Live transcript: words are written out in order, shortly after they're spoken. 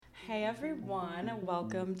Hey everyone,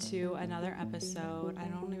 welcome to another episode. I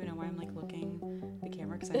don't even know why I'm like looking at the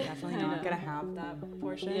camera because I'm definitely not gonna have that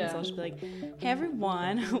portion. So I'll just be like, hey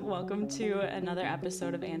everyone, welcome to another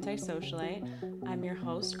episode of Anti-Socialite. I'm your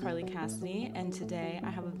host, Carly Cassidy, and today I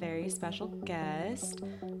have a very special guest,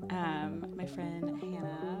 my friend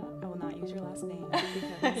Hanna. I will not use your last name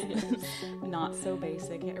because not so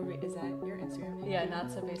basic. Is that your Instagram name? Yeah, not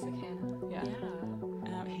so basic Hanna. Yeah.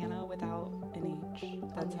 Hanna without an H.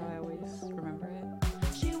 That's how I always remember it.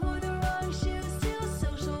 She wore the wrong shoes to a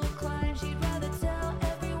social climb. She'd rather tell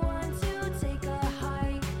everyone to take a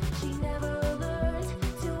hike. She never learned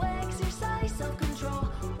to exercise self-control.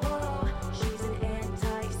 Whoa, she's an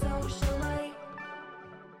anti-socialite.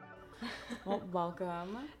 Well,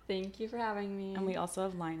 welcome. Thank you for having me. And we also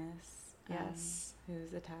have Linus. Yes.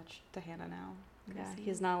 Who's attached to Hanna now. Yeah,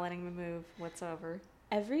 he's not letting me move whatsoever.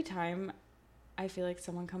 Every time I feel like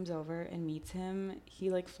someone comes over and meets him, he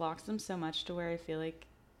like flocks them so much to where I feel like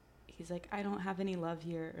he's like, I don't have any love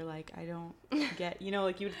here, or like I don't get,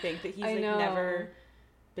 like you would think that he's like never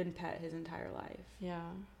been pet his entire life. Yeah.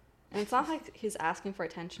 And it's not like he's asking for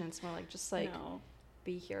attention, it's more like just like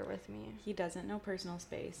be here with me. He doesn't know personal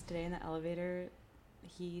space. Today in the elevator,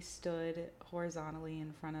 he stood horizontally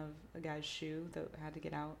in front of a guy's shoe that had to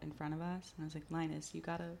get out in front of us, and I was like, Linus, you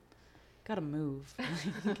gotta move.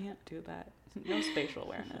 You can't do that. No spatial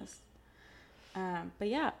awareness. But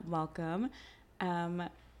yeah, welcome. I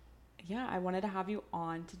wanted to have you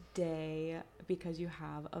on today because you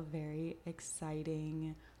have a very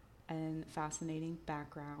exciting and fascinating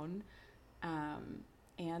background.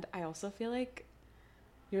 And I also feel like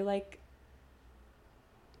you're like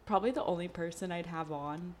probably the only person I'd have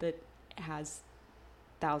on that has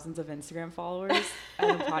thousands of Instagram followers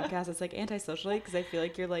and a podcast that's like anti-socialite, because I feel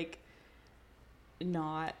like you're like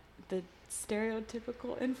not the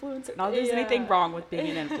stereotypical influencer. Not that there's anything wrong with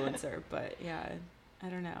being an influencer, but yeah, I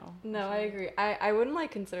don't know. No, I agree. I wouldn't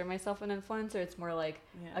like consider myself an influencer. It's more like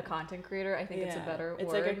a content creator. I think it's a better word.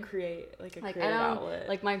 It's like a creative outlet.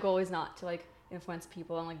 Like my goal is not to like influence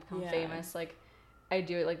people and like become famous. Like I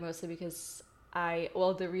do it like mostly because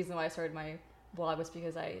the reason why I started my blog was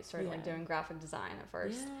because I started like doing graphic design at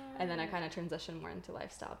first, and then I kind of transitioned more into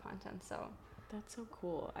lifestyle content. So that's so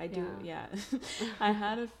cool. I do, I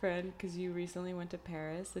had a friend, because you recently went to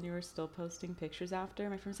Paris and you were still posting pictures after.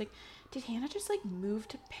 My friend was like, did Hanna just like move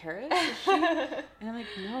to Paris? And I'm like,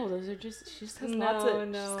 no, those are just, she just has she's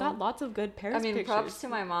got lots of good Paris pictures. Props to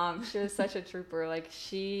my mom. She was such a trooper. Like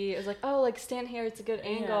she was like, oh, like stand here, it's a good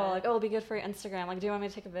angle. Like, oh, it'll be good for your Instagram. Like, do you want me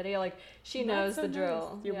to take a video? Like she knows the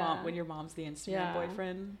drill. Your mom, when your mom's the Instagram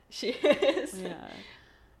boyfriend. She is. Yeah.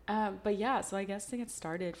 So I guess to get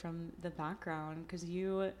started from the background, because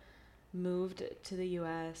you moved to the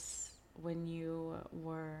U.S. when you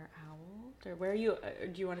were how old? Or where are you?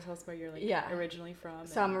 Do you want to tell us where you're originally from?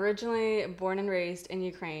 So I'm originally born and raised in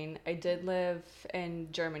Ukraine. I did live in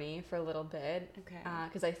Germany for a little bit. Okay.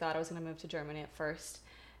 Because I thought I was going to move to Germany at first.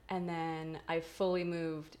 And then I fully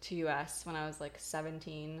moved to U.S. when I was like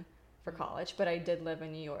 17 for college. But I did live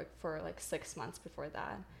in New York for like 6 months before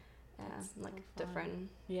that. Different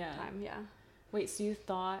time, Wait, so you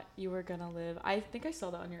thought you were gonna live? I think I saw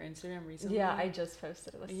that on your Instagram recently. Yeah, I just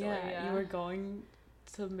posted it. You were going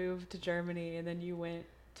to move to Germany, and then you went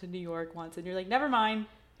to New York once, and you're like, never mind.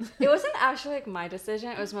 It wasn't actually like my decision.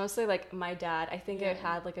 It was mostly like my dad. I think it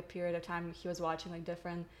had like a period of time he was watching like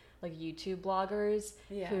different like YouTube bloggers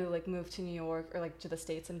who like moved to New York or like to the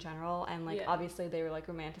States in general, and like obviously they were like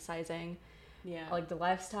romanticizing like the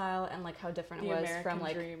lifestyle and like how different it was American from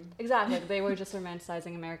like dream. Exactly. They were just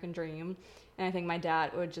romanticizing American dream, and I think my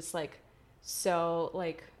dad would just like so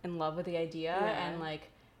like in love with the idea, and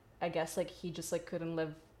like I guess like he just like couldn't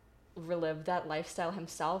relive that lifestyle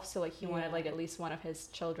himself, so like he wanted like at least one of his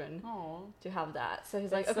children to have that. So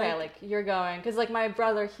he's like, okay, like you're going, because like my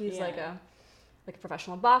brother, he's like a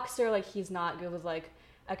professional boxer, like he's not good with like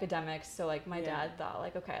academics, so like my dad thought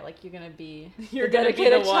like, okay, like you're gonna be your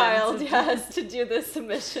dedicated child to do this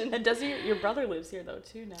mission. And does your brother lives here though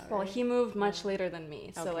too now, right? Well, he moved much later than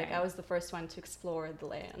me, so like I was the first one to explore the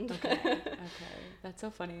land. Okay. That's so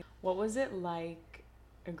funny. What was it like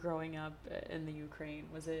growing up in the Ukraine?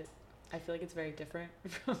 I feel like it's very different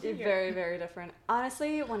from here. Very, very different.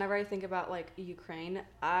 Honestly, whenever I think about like Ukraine,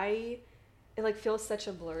 it like feels such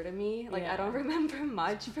a blur to me. Like I don't remember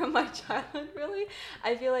much from my childhood really.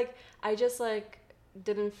 I feel like I just like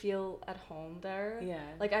didn't feel at home there. Yeah.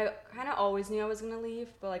 Like I kind of always knew I was gonna leave,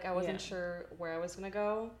 but like I wasn't sure where I was gonna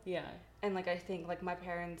go. Yeah. And like I think like my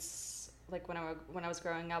parents, like when I was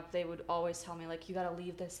growing up, they would always tell me like, you gotta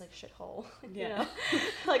leave this like shithole. You know?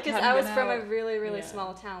 Like because I was from a really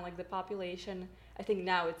small town. Like the population I think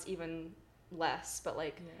now it's even less, but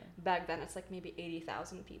like Yeah. back then it's like maybe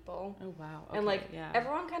 80,000 people. Oh wow. Okay, And like yeah.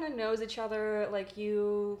 everyone kind of knows each other, like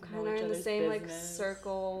you kind Know of are each in the other's same like business.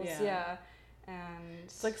 circles, Yeah. yeah. And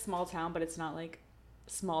It's like small town, but it's not like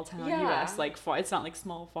small town Yeah. US, like it's not like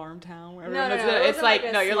small farm town where no, everyone no, knows no, it. it It's wasn't like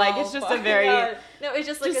a no, you're like it's small just a farm- very no, it's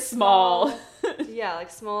just like just a small. yeah,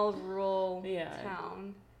 like small rural Yeah.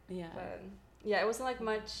 town. Yeah. But yeah, it wasn't like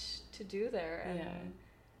much to do there, and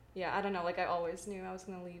yeah, I don't know, like I always knew I was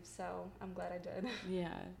gonna leave, so I'm glad I did.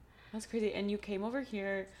 Yeah. That's crazy. And you came over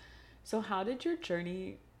here. So how did your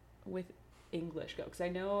journey with English go? Because I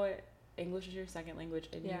know English is your second language,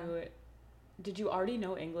 and Yeah. did you already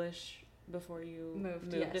know English before you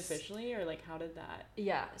Moved, moved yes. officially, or like how did that?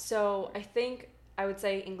 Yeah, so I think I would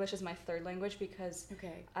say English is my third language because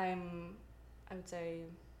Okay. I would say,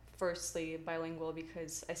 firstly bilingual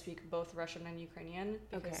because I speak both Russian and Ukrainian,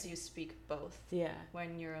 because Okay. you speak both Yeah. when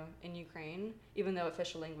you're in Ukraine, even though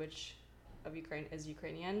official language of Ukraine is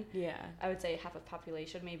Ukrainian. Yeah. I would say half of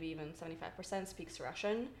population, maybe even 75% speaks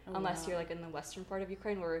Russian, Oh, unless wow. you're like in the western part of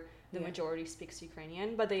Ukraine where the Yeah. majority speaks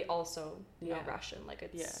Ukrainian, but they also know Yeah. Russian. Like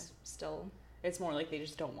it's Yeah. still It's more like they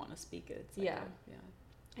just don't want to speak it. It's like Yeah.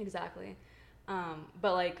 yeah. exactly.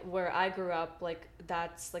 But like where I grew up, like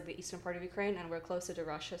that's like the eastern part of Ukraine, and we're closer to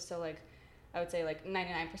Russia, so like I would say like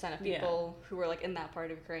 99% of Yeah. people who were like in that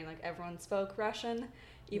part of Ukraine, like everyone spoke Russian,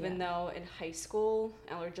 even Yeah. though in high school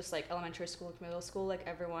or just like elementary school, middle school, like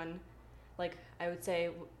everyone, like I would say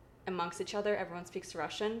amongst each other, everyone speaks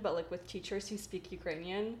Russian, but like with teachers who speak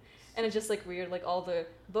Ukrainian, and it's just like weird, like all the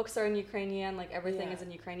books are in Ukrainian, like everything Yeah. is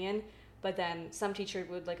in Ukrainian, but then some teacher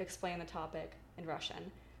would like explain the topic in Russian.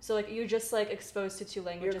 So like you're just like exposed to two You're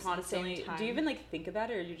languages at the constantly. same time. Do you even like think about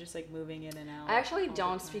it, or are you just like moving in and out? I actually all the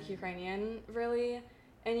don't speak time? Ukrainian really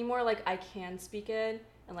anymore. Like I can speak it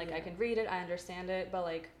and like I Yeah. can read it, I understand it, but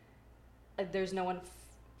like there's no one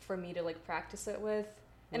for me to like practice it with.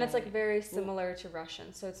 And it's like Right. very similar to Russian,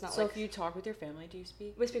 so it's not So like if you talk with your family, do you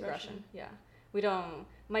speak? we speak Russian. Yeah. We don't.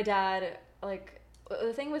 My dad, like,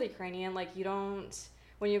 the thing with Ukrainian, like, you don't.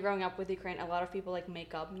 When you're growing up with Ukraine, a lot of people, like,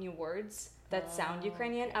 make up new words that sound Oh,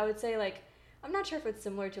 Ukrainian. okay. I would say, like, I'm not sure if it's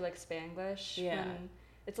similar to, like, Spanglish. Yeah.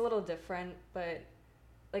 It's a little different, but,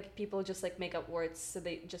 like, people just, like, make up words so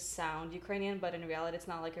they just sound Ukrainian, but in reality, it's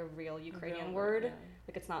not, like, a real Ukrainian Real word. yeah.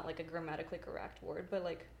 Like, it's not, like, a grammatically correct word, but,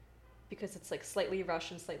 like, because it's, like, slightly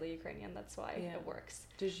Russian, slightly Ukrainian, that's why Yeah. it works.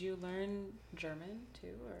 Did you learn German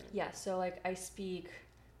too, or? Yeah, so like I speak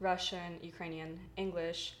Russian, Ukrainian,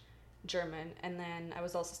 English, German, and then I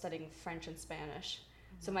was also studying French and Spanish.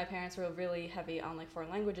 So my parents were really heavy on like foreign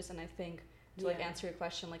languages, and I think to like Yeah. answer your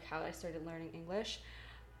question, like how I started learning English,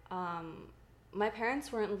 my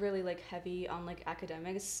parents weren't really like heavy on like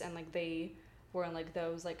academics, and like they weren't like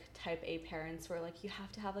those like type A parents where like you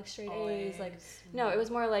have to have like straight A's. Like no, it was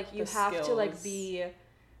more like you The have to like skills. be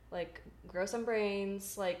like grow some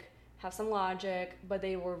brains, like have some logic, but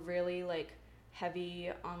they were really like heavy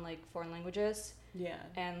on like foreign languages, Yeah.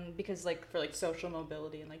 and because like For like social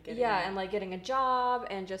mobility and like getting. yeah, and like getting a job,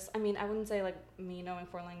 and just I mean I wouldn't say like me knowing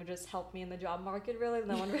foreign languages helped me in the job market really.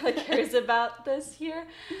 No one really cares about this here,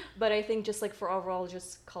 but I think just like for overall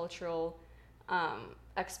just cultural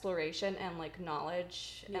exploration and like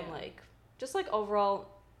knowledge Yeah. and like just like overall,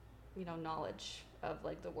 you know, knowledge of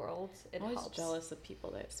like the world, it I'm always helps. jealous of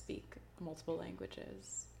people that speak multiple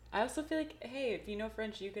languages. I also feel like, hey, if you know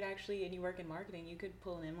French, you could actually, and you work in marketing, you could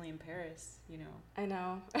pull an Emily in Paris, you know. I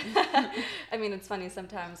know. I mean, it's funny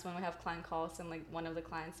sometimes when we have client calls and like one of the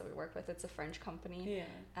clients that we work with, it's a French company.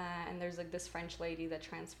 Yeah. And there's like this French lady that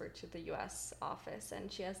transferred to the US office,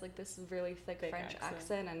 and she has like this really thick French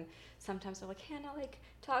accent. And sometimes they're like, Hannah, like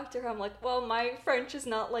talk to her. I'm like, well, my French is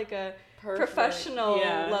not like a professional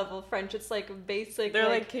level French. It's like basic. They're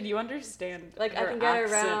like, can you understand like, I her can get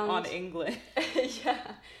accent around- on English? yeah.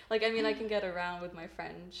 Like, I mean, I can get around with my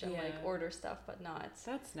French and like Yeah. order stuff, but not.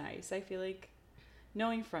 That's nice. I feel like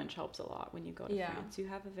knowing French helps a lot when you go to Yeah. France. You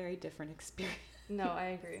have a very different experience. No,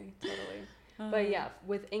 I agree. Totally. But yeah,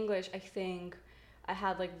 with English, I think I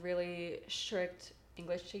had like really strict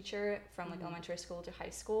English teacher from like elementary school to high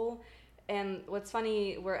school. And what's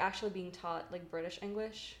funny, we're actually being taught like British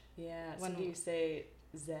English. Yeah. So When- do you say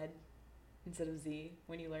Z instead of Z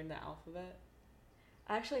when you learn the alphabet?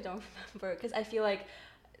 I actually don't remember because I feel like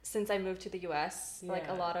since I moved to the US, like a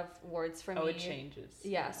Yeah. lot of words for me. Oh, it changes.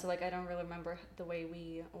 Yeah, so like I don't really remember the way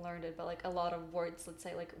we learned it, but like a lot of words, let's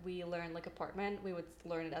say like we learned like apartment, we would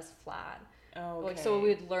learn it as flat. Oh, okay. Like so we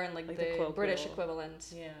would learn like, Like the the British colloquial.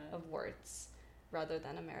 equivalent Yeah. of words rather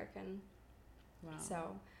than American. Wow.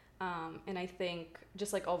 So, and I think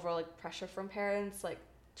just like overall like pressure from parents, like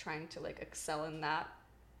trying to like excel in that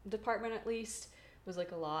department at least, was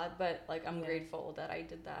like a lot, but like I'm Yeah. grateful that I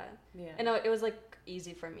did that. Yeah. And it was like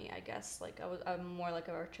easy for me, I guess. Like I'm more like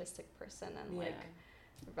an artistic person, and like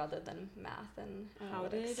rather than math and How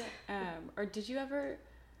analytics. did or did you ever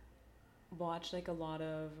watch like a lot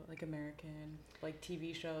of like American like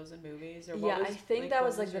TV shows and movies, or what Yeah, was, I think like, that what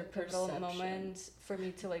was like the your pivotal perception? moment for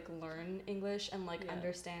me to like learn English and like Yeah.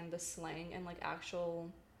 understand the slang and like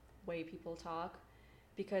actual way people talk.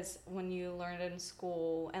 Because when you learn it in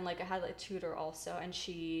school, and like I had like, a tutor also, and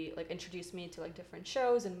she like introduced me to like different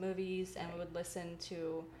shows and movies, and Right. we would listen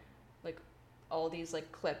to like all these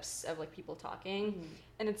like clips of like people talking, Mhm.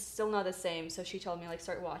 and it's still not the same. So she told me like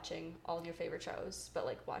start watching all your favorite shows, but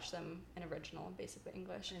like watch them in original, basically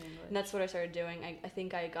English. In English. And that's what I started doing. I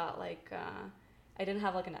think I got like I didn't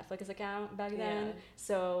have like a Netflix account back then, Yeah.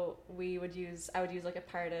 so I would use like a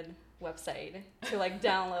pirated website to like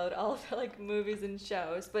download all of the like movies and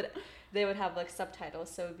shows, but they would have like subtitles,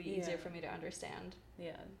 so it would be easier Yeah. for me to understand.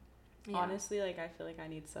 Yeah. Yeah. Honestly, like I feel like I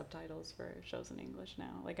need subtitles for shows in English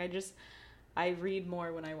now. Like I read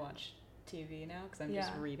more when I watch TV now because I'm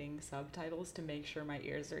just Yeah. reading subtitles to make sure my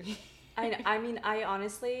ears are. I mean, I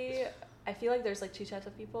honestly, I feel like there's like two types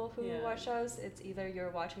of people who Yeah. watch shows. It's either you're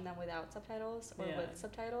watching them without subtitles or Yeah. with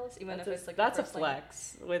subtitles, even That's if a, it's like that's the a first language.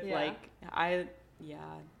 flex with Yeah. like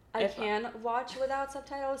I If- can watch without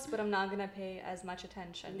subtitles, but I'm not gonna pay as much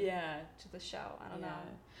attention to the show. I don't know.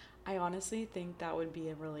 I honestly think that would be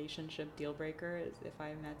a relationship deal breaker is if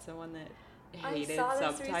I met someone that I hated saw this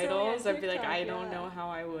recently subtitles. on I'd be like, TikTok, I don't yeah. know how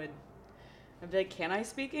I would. I'd be like, can I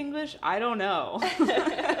speak English? I don't know.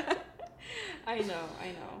 I know.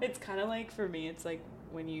 It's kind of like for me, it's like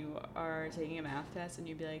when you are taking a math test and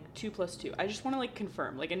you'd be like 2 + 2. I just want to like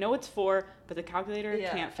confirm. Like I know it's 4, but the calculator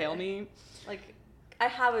Yeah. can't fail me. Like, I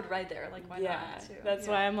have it right there. Like, why not? Too? That's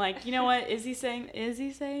Yeah. why I'm like, you know what? Is he saying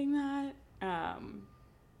that?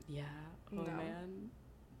 Yeah. Oh No. man.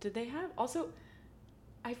 Did they have also?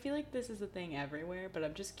 I feel like this is a thing everywhere, but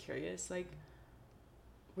I'm just curious. Like,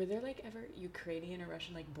 were there like ever Ukrainian or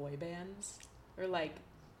Russian like boy bands or like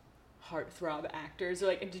heartthrob actors? Or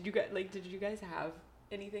like, did you guys have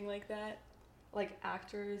anything like that? Like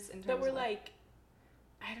actors in terms That were of like,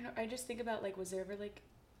 I don't know. I just think about like, was there ever like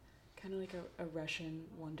kind of like a Russian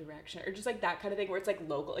One Direction or just like that kind of thing where it's like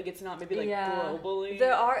local, like it's not maybe like globally.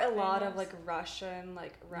 There are a lot of famous? like Russian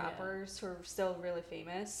like rappers who are still really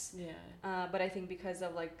famous. Yeah. But I think because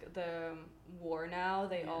of like the war now,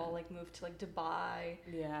 they Yeah. all like moved to like Dubai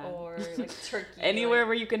Yeah. or like Turkey. Anywhere like,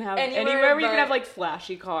 where you can have anywhere where you can but- have like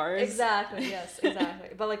flashy cars. Exactly. Yes. Exactly.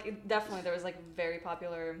 But like definitely there was like very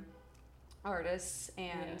popular artists,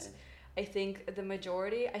 and Yeah. I think the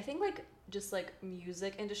majority. I think like just like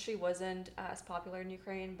music industry wasn't as popular in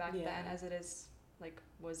Ukraine back Yeah. then as it is like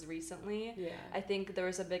was recently. Yeah. I think there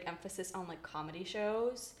was a big emphasis on like comedy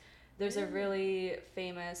shows. There's a Really? really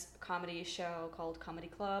famous comedy show called Comedy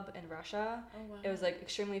Club in Russia. Oh wow. It was like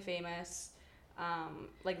extremely famous.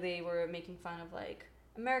 Like they were making fun of like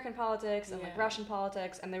American politics and like Yeah. Russian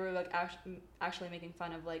politics, and they were like actually making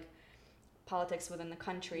fun of like politics within the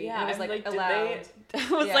country. Yeah, and it was I'm like did allowed.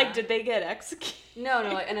 I was Yeah. like, did they get executed? No,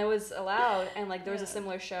 like, and it was allowed, and like there was a Yeah.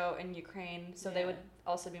 similar show in Ukraine, so they Yeah. would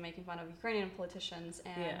also be making fun of Ukrainian politicians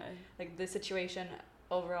and Yeah. like the situation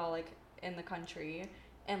overall like in the country,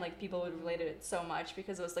 and like people would relate it so much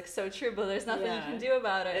because it was like so true, but there's nothing you Yeah. can do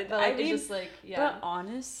about it. But I like mean, it's just like But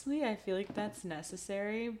honestly, I feel like that's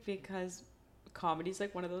necessary because comedy's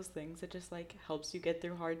like one of those things that just like helps you get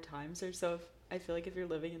through hard times. Or so I feel like if you're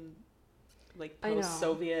living in like I know.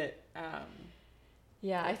 post-Soviet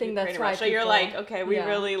yeah, I like, think Ukraine that's and why Russia, you're people- like, okay, we yeah.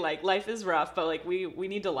 really like life is rough, but like we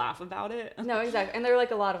need to laugh about it. No, exactly, and there were like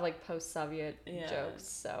a lot of like post-Soviet Yeah. jokes,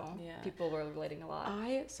 so Yeah. people were relating a lot.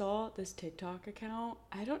 I saw this TikTok account.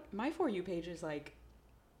 My For You page is like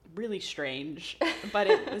really strange, but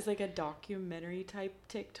it was like a documentary type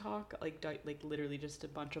TikTok, like literally just a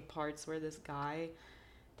bunch of parts where this guy,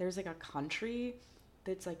 there's like a country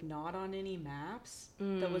that's like not on any maps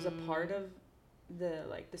that was a part of the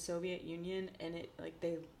Soviet Union, and it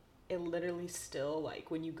literally still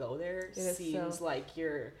like when you go there is seems so- like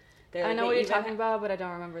you're there. I know They what you're even talking about, but I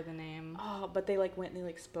don't remember the name. Oh, but they like went and they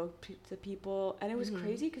like spoke to people, and it was Mhm.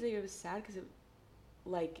 crazy because it was sad because it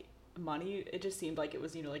like money. It just seemed like it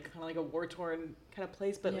was like kind of like a war torn kind of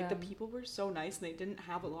place, but like the Yeah. people were so nice and they didn't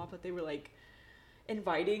have a lot, but they were like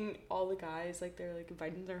inviting all the guys, like they're like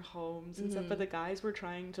inviting their homes and stuff. But the guys were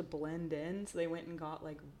trying to blend in, so they went and got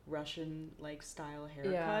like Russian like style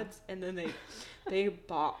haircuts, Yeah. and then they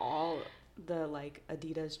bought all the like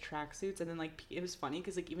Adidas tracksuits, and then like it was funny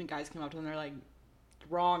because like even guys came up to them, they're like,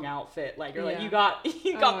 wrong outfit. Like, you're like, Yeah.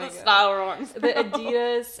 you got the style wrong. The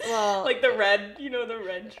Adidas, well, like the red, the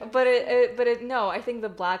red shirt. but it no, I think the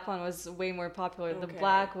black one was way more popular. The Okay.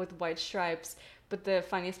 black with white stripes. But the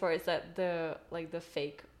funniest part is that the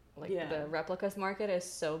fake, the replicas market is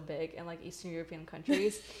so big in like Eastern European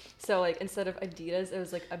countries. So like instead of Adidas, it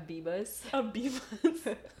was like Abibas.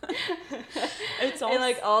 Abibas. It's all And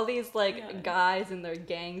like all these guys in their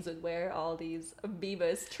gangs would wear all these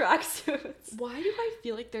Abibas tracksuits. Why do I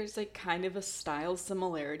feel like there's like kind of a style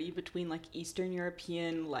similarity between like Eastern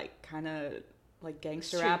European like kind of like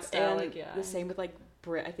gangster Street rap style, and the same with like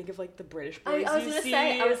I think of like the British boys. I was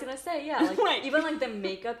gonna say, yeah, like, Like- even like the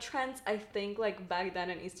makeup trends. I think like back then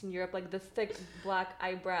in Eastern Europe, like the thick black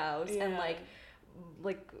eyebrows and like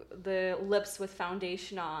the lips with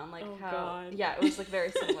foundation on, like yeah, it was like very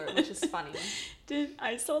similar, which is funny.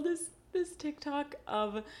 I saw this TikTok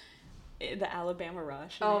of the Alabama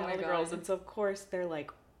Rush and Oh all my the God. girls, and so of course they're like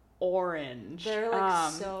orange. They're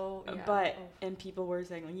like so, yeah. But and people were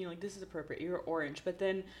saying like like this is appropriate. You're orange, but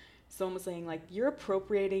then someone was saying like you're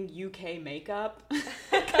appropriating UK makeup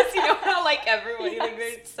because you know how like everybody like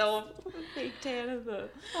they're so fake tan of the.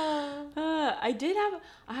 I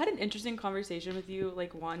had an interesting conversation with you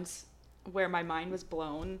like once where my mind was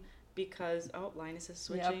blown because Linus is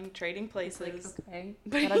switching, trading places. Like, okay,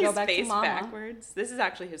 But gotta he's go back to face mama. backwards. This is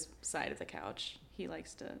actually his side of the couch. He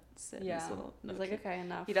likes to sit in this little I was nook. like, okay,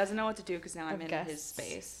 enough. He doesn't know what to do because now I'm in his guests.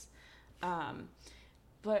 space.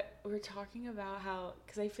 But we're talking about how,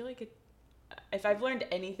 because I feel like if I've learned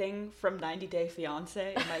anything from 90 Day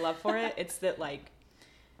Fiancé and my love for it, it's that like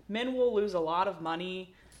men will lose a lot of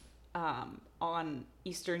money on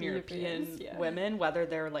Eastern European women, whether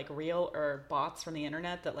they're like real or bots from the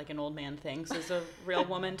internet that like an old man thinks is a real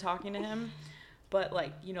woman talking to him. But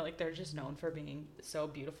like, like they're just known for being so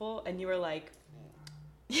beautiful. And you were like,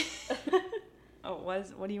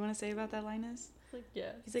 what do you want to say about that, Linus? Like,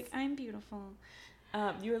 yeah. He's like, I'm beautiful.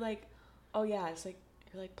 You were like, oh yeah, it's like,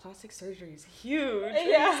 you're like, plastic surgery is huge.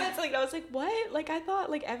 Yeah. It's like, I was like, what? Like, I thought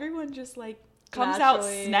like everyone just like comes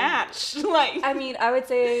Naturally. out snatched. Like, I mean, I would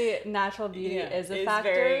say natural beauty is a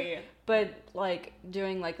factor. Very... But like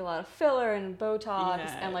doing like a lot of filler and Botox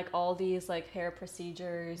Yeah. and like all these like hair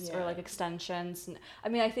procedures or like extensions. And, I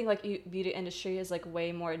mean, I think like beauty industry is like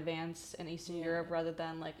way more advanced in Eastern Europe rather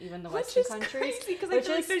than like even the Western countries. Because I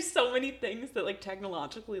feel like there's so many things that like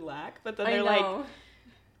technologically lack, but then they're like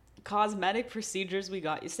cosmetic procedures we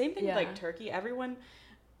got. Same thing with like Turkey. Everyone,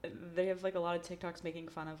 they have like a lot of TikToks making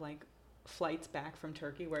fun of like flights back from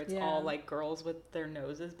Turkey where it's all like girls with their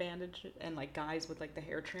noses bandaged and like guys with like the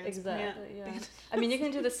hair transplant. Exactly. I mean, you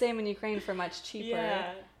can do the same in Ukraine for much cheaper.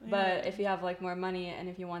 But if you have like more money and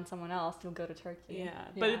if you want someone else, you'll go to Turkey.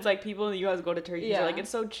 But it's like people in the US go to Turkey. They're like,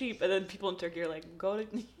 it's so cheap, and then people in Turkey are like, go to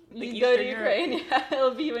you go to Ukraine. Yeah,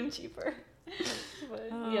 it'll be even cheaper.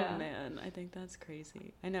 But, man, I think that's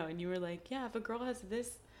crazy. I know. And you were like, yeah, if a girl has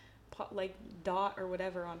this like dot or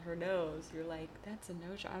whatever on her nose, you're like, that's a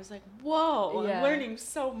no shot. I was like, whoa, I'm learning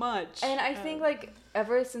so much. And I think like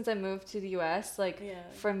ever since I moved to the US, like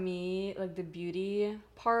for me, like the beauty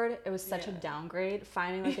part, it was such a downgrade.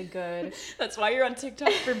 Finding like a good that's why you're on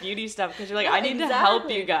TikTok for beauty stuff, because you're like, I need to help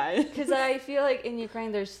you guys. Because I feel like in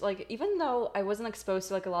Ukraine there's like, even though I wasn't exposed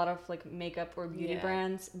to like a lot of like makeup or beauty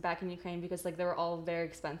brands back in Ukraine, because like they were all very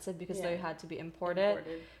expensive because they had to be imported.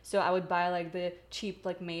 So I would buy like the cheap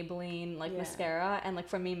like Maybelline like mascara, and like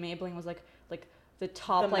for me Maybelline was like the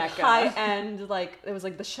top like high end, like it was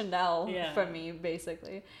like the Chanel for me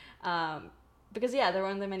basically. Because there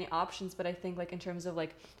weren't that many options, but I think like in terms of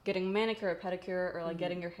like getting manicure or pedicure or like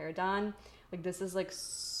getting your hair done, like this is like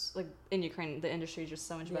in Ukraine the industry is just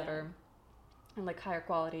so much better and like higher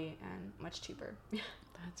quality and much cheaper.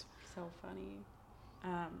 That's so funny.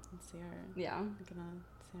 Let's see her. Yeah. I'm gonna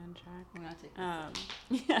stay on track. I'm gonna take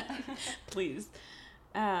please.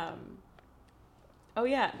 Oh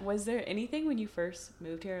yeah, was there anything when you first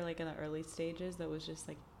moved here, like in the early stages, that was just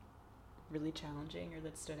like really challenging or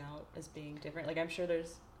that stood out as being different? Like I'm sure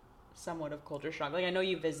there's somewhat of culture shock. Like I know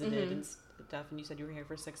you visited and stuff, and you said you were here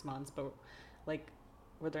for 6 months, but like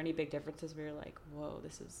were there any big differences where you're like, whoa,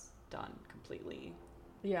 this is done completely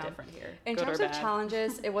different here? In terms of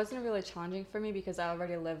challenges, it wasn't really challenging for me because I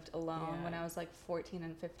already lived alone when I was like 14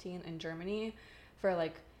 and 15 in Germany for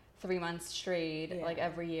like 3 months straight, like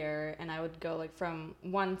every year, and I would go like from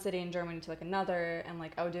one city in Germany to like another, and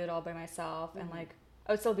like I would do it all by myself, and like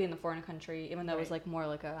I would still be in the foreign country, even though it was like more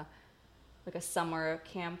like a summer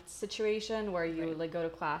camp situation where you would like go to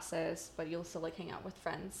classes, but you'll still like hang out with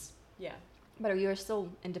friends. Yeah. But you're still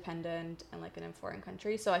independent and like in a foreign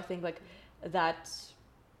country, so I think like that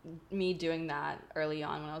me doing that early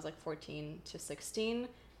on when I was like 14 to 16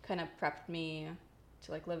 kind of prepped me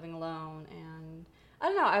to like living alone. And I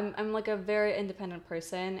don't know, I'm like a very independent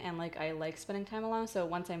person, and like I like spending time alone. So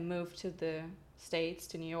once I moved to the States,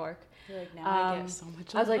 to New York, you're like, now I get so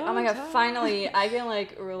much I was like, oh my god, time. finally I can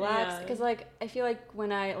like relax. Yeah. Because like I feel like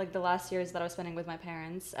when I like the last years that I was spending with my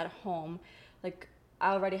parents at home, like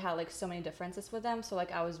I already had like so many differences with them, so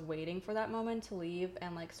like I was waiting for that moment to leave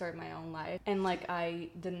and like start my own life. And like I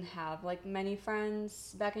didn't have like many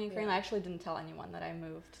friends back in Ukraine. I actually didn't tell anyone that I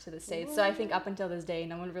moved to the States. What? So I think up until this day,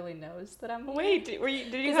 no one really knows that I'm here. Wait,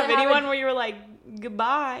 did you have anyone where you were like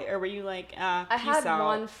goodbye, or were you like I peace had out?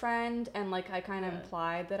 one friend, and like I kind of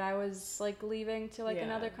implied that I was like leaving to like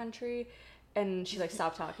another country, and she like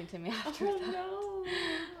stopped talking to me after that. No.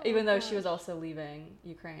 Even though she was also leaving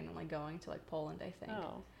Ukraine and like going to like Poland, I think.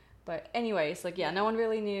 Oh. But anyways, like no one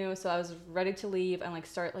really knew, so I was ready to leave and like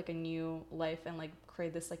start like a new life and like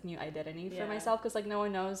create this like new identity for myself, because like no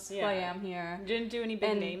one knows who I am here. You didn't do any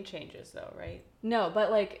big name changes though, right? No,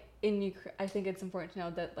 but like in Ukraine, I think it's important to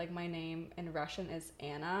know that like my name in Russian is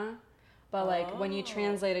Anna, but like when you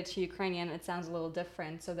translate it to Ukrainian, it sounds a little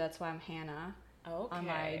different, so that's why I'm Hanna. Okay. On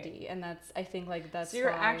my ID, and that's I think like that's. So you're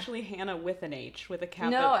why... actually Hannah with an H, with a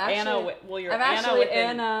capital. No, actually, you're I'm Anna actually with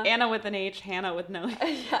Anna. Anna with an H, Hannah with no.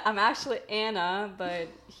 Yeah, I'm actually Anna, but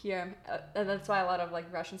here, and that's why a lot of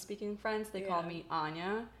like Russian-speaking friends they call me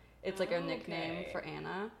Anya. It's like a nickname for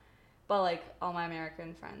Anna, but like all my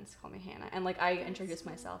American friends call me Hannah, and like I introduce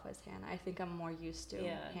myself as Hannah. I think I'm more used to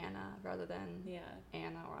Hannah rather than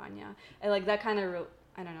Anna or Anya, and like that kind of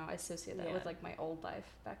I don't know, I associate that with like my old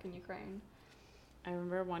life back in Ukraine. I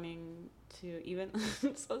remember wanting to even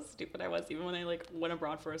so stupid I was, even when I like went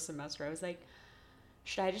abroad for a semester, I was like,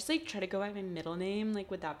 should I just like try to go by my middle name,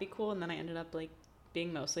 like would that be cool? And then I ended up like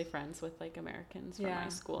being mostly friends with like Americans from my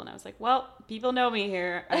school, and I was like, well, people know me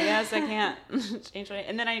here, I guess I can't change my name.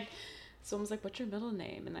 And then someone was like, what's your middle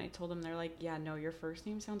name? And I told them, they're like, yeah, no, your first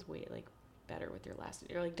name sounds way like better with your last name.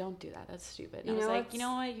 You're like, don't do that, that's stupid. And I was like, you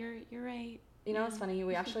know what, you're right. You know what's funny,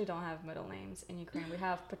 we actually don't have middle names in Ukraine. We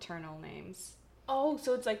have paternal names. Oh,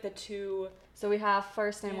 so it's like the two. So we have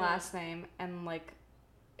first name, last name, and like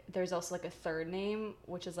there's also like a third name,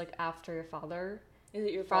 which is like after your father. Is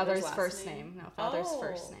it your father's first name? No, father's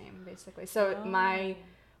first name, basically. So my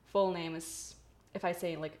full name is, if I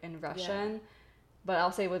say like in Russian, but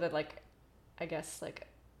I'll say with a like, I guess like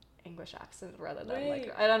English accent rather than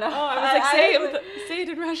like I don't know. Oh, I was like, say it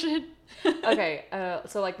in Russian. Okay,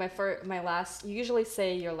 so like my last, you usually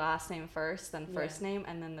say your last name first, then first name,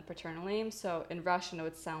 and then the paternal name. So in Russian it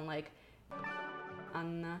would sound like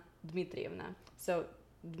Anna Dmitrievna. So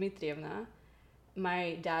Dmitrievna,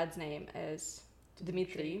 my dad's name is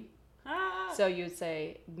Dmitry. So you'd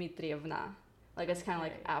say Dmitrievna. Like it's kind of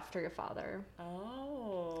like after your father.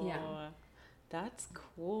 Oh. Yeah. That's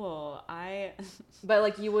cool. But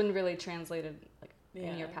like you wouldn't really translate it like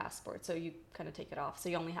in your passport, so you kind of take it off. So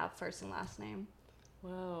you only have first and last name.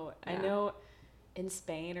 Whoa. Yeah. I know in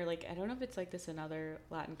Spain, or like I don't know if it's like this in other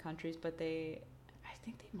Latin countries, but I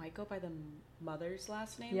think they might go by the mother's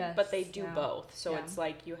last name. Yes, but they do both. So it's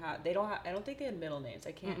like I don't think they had middle names.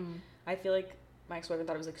 I can't. I feel like my ex-boyfriend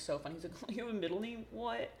thought it was like so funny. He's like, you have a middle name?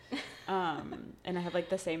 What? And I have like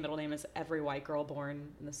the same middle name as every white girl born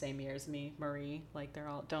in the same year as me, Marie. Like they're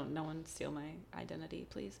all, no one steal my identity,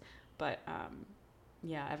 please. But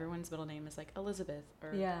yeah, everyone's middle name is like Elizabeth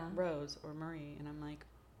or Rose or Marie. And I'm like,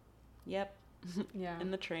 yep.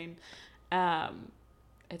 In the train.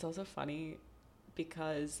 It's also funny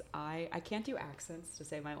because I can't do accents to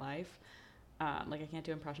save my life. Like I can't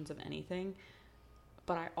do impressions of anything.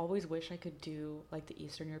 But I always wish I could do like the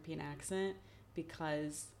Eastern European accent,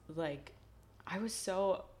 because like I was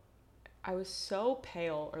so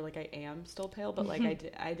pale, or like I am still pale, but like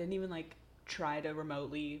I didn't even like try to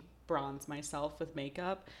remotely bronze myself with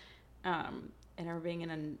makeup. And I remember being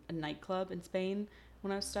in a nightclub in Spain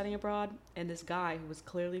when I was studying abroad, and this guy who was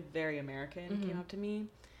clearly very American came up to me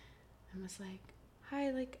and was like, hi,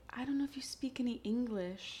 like, I don't know if you speak any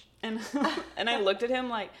English. And and I looked at him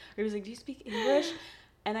like, or he was like, do you speak English?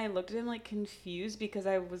 And I looked at him like confused, because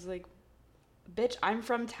I was like, bitch, I'm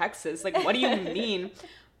from Texas. Like, what do you mean?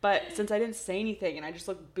 But since I didn't say anything and I just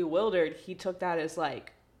looked bewildered, he took that as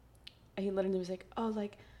like, he literally was like, oh,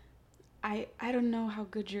 like, I don't know how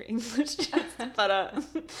good your English is, but I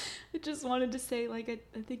just wanted to say, like,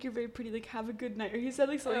 I think you're very pretty, like, have a good night. Or he said,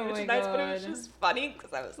 like, something which is nice, but it was just funny,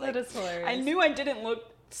 because I was like, that is hilarious. I knew I didn't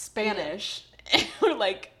look Spanish, or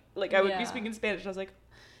like I would be speaking Spanish. I was like,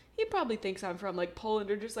 he probably thinks I'm from, like,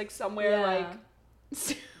 Poland, or just, like, somewhere, like,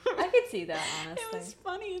 I could see that, honestly. It was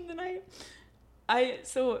funny. And then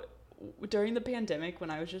so during the pandemic, when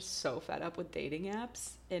I was just so fed up with dating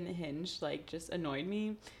apps and Hinge, like, just annoyed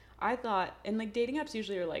me, I thought, and, like, dating apps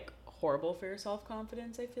usually are, like, horrible for your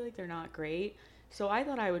self-confidence. I feel like they're not great. So I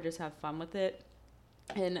thought I would just have fun with it.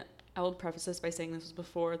 And I will preface this by saying this was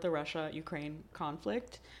before the Russia-Ukraine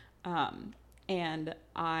conflict. And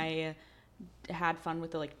I had fun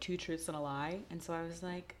with the, like, 2 truths and a lie. And so I was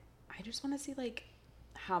like, I just want to see, like,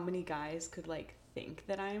 how many guys could, like, think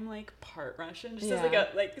that I'm, like, part Russian. Just as,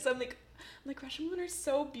 like, so I'm like, Russian women are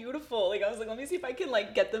so beautiful. Like, I was like, let me see if I can,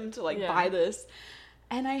 like, get them to, like, buy this.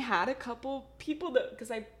 And I had a couple people that,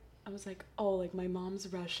 because I was like, oh, like, my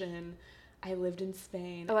mom's Russian. I lived in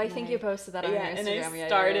Spain. Oh, I think you posted that on your Instagram. And I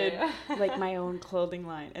started, like, my own clothing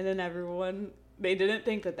line. And then everyone, they didn't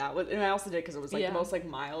think that was, and I also did because it was, like, the most, like,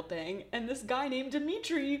 mild thing. And this guy named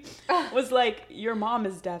Dimitri was like, your mom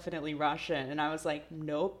is definitely Russian. And I was like,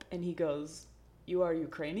 nope. And he goes, you are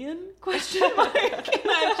Ukrainian? Question mark. And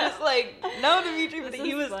I was just like, no, Dimitri. But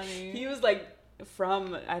he was, like,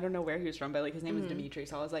 from, I don't know where he was from, but, like, his name was Dimitri.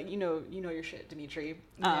 So I was like, you know your shit, Dimitri.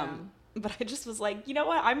 But I just was like, you know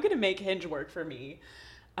what? I'm going to make Hinge work for me.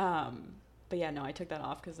 But yeah, no, I took that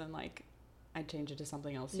off because then, like, I changed it to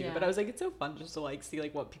something else too. But I was like, it's so fun just to, like, see,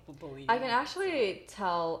 like, what people believe. I can actually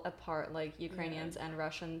tell apart, like, Ukrainians and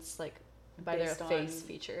Russians, like, by their face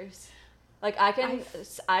features. Like, I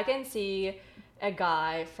can see a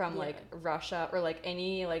guy from, like, Russia or, like,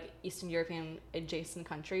 any, like, Eastern European adjacent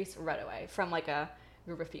countries right away from, like, a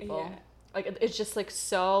group of people. Yeah. Like, it's just, like,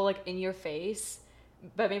 so, like, in your face.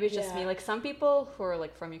 But maybe it's just me. Like, some people who are,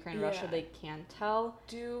 like, from Ukraine and Russia, they can tell.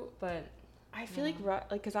 But I feel like,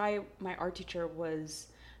 because my art teacher was,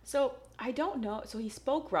 so I don't know. So he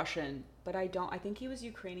spoke Russian, but I think he was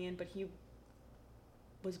Ukrainian, but he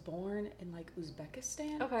was born in, like,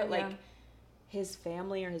 Uzbekistan. Okay, but, like, his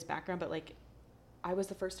family or his background, but, like, I was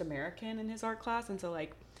the first American in his art class. And so,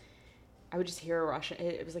 like, I would just hear Russian.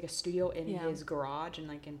 It was, like, a studio in his garage and,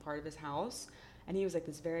 like, in part of his house. And he was, like,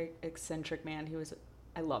 this very eccentric man.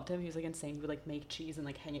 I loved him. He was, like, insane. He would, like, make cheese and,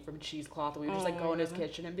 like, hang it from a cheesecloth. And we would just, like, go in his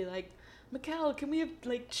kitchen and be like, Mikhail, can we have,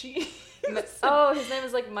 like, cheese? Oh, his name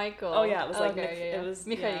is, like, Michael. Oh, yeah. It was, like, it was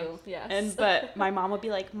Mikhail, yes. But my mom would be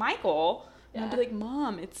like, Michael. And I'd be like,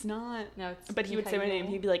 Mom, it's not. No, it's But he would say my name.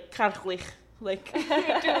 He'd be like, Karlich. Like, do,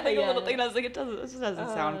 like, a little thing. And I was like, it just doesn't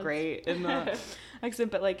sound great in the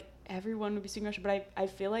accent. But, like, everyone would be speaking Russian. But I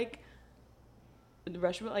feel like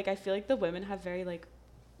I feel like the women have very, like,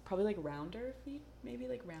 probably, like, rounder feet, maybe,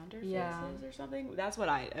 like, rounder faces or something. That's what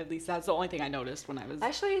at least that's the only thing I noticed when I was. I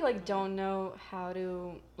actually, like, don't know how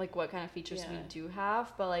to, like, what kind of features we do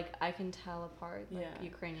have, but, like, I can tell apart, like,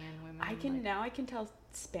 Ukrainian women. I can tell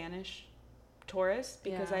Spanish tourists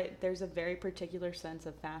because there's a very particular sense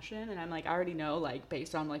of fashion, and I'm like, I already know, like,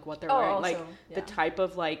 based on, like, what they're wearing, also, like, the type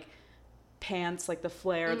of, like, pants, like, the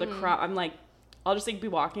flare, the crop. I'm like, I'll just, like, be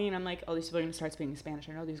walking and I'm like, oh, these people are gonna start speaking Spanish.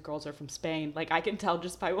 I know these girls are from Spain. Like, I can tell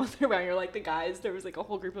just by what they're wearing. Or, like, the guys, there was, like, a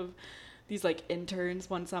whole group of these, like, interns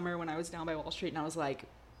one summer when I was down by Wall Street, and I was like,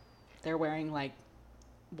 they're wearing, like,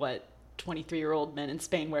 what 23-year-old men in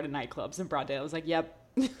Spain wear to nightclubs in broad day. I was like, yep.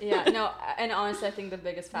 Yeah, no, and honestly, I think the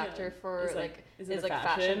biggest factor for is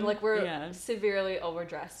fashion. Like, we're severely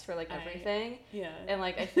overdressed for, like, everything. And,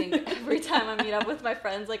 like, I think every time I meet up with my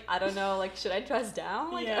friends, like, I don't know, like, should I dress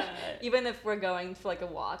down? Like, even if we're going for, like, a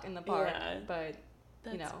walk in the park. But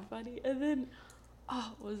that's, you know, funny. And then,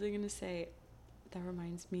 what was I gonna say? That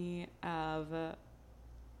reminds me of.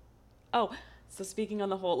 So speaking on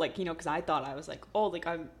the whole, like, you know, because I thought I was like, oh, like,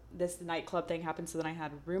 this nightclub thing happened. So then I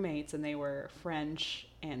had roommates and they were French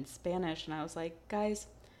and Spanish. And I was like, guys,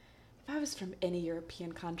 if I was from any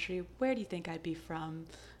European country, where do you think I'd be from?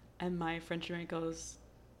 And my French roommate goes,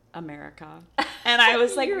 America. And I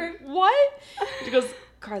was like, what? She goes,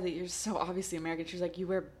 Carly, you're so obviously American. She's like, you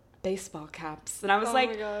wear baseball caps. And I was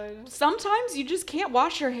like, sometimes you just can't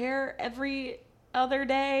wash your hair every other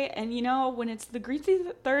day, and you know, when it's the greasy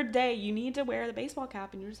third day, you need to wear the baseball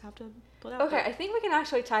cap and you just have to put out. Okay, I think we can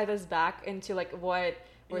actually tie this back into, like, what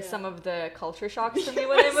were some of the culture shocks for me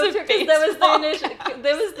when I moved here, because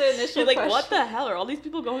there was the initial like, what the hell, are all these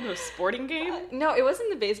people going to a sporting game? No, it wasn't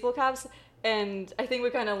the baseball caps, and I think we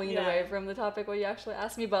kind of leaned away from the topic what you actually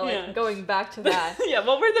asked me, but, like, going back to that.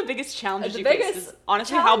 What were the biggest challenges you faced?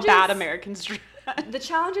 Honestly, how bad Americans dress. The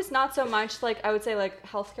challenge is not so much, like, I would say, like,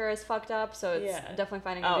 healthcare is fucked up, so it's definitely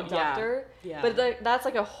finding a good doctor. But that's,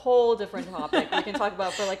 like, a whole different topic we can talk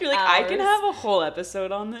about for, like, You're like, hours. I can have a whole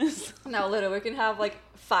episode on this. No, literally, we can have, like,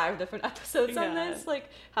 5 different episodes on this. Like,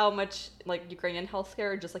 how much, like, Ukrainian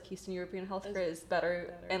healthcare or just, like, Eastern European healthcare is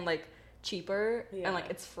better and, like, cheaper and, like,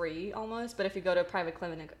 it's free almost. But if you go to a private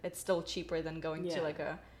clinic, it's still cheaper than going to, like,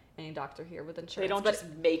 an any doctor here with insurance. They don't just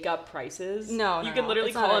make up prices. No, you can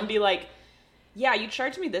literally it's call not and be like, yeah, you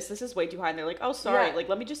charged me this is way too high, and they're like, oh, sorry, like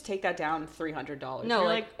let me just take that down $300. No,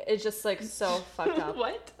 like it's just like so fucked up.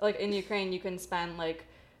 What? Like in Ukraine, you can spend like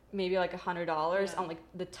maybe like $100 on like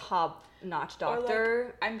the top notch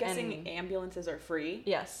doctor. Like, I'm guessing ambulances are free.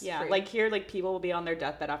 Yes. Yeah. Free. Like here, like people will be on their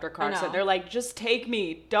deathbed after a car accident. know. They're like, just take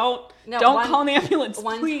me. Don't call an ambulance,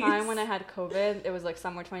 One please. time when I had COVID, it was like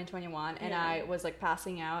summer 2021, and I was like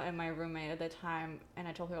passing out, and my roommate at the time, and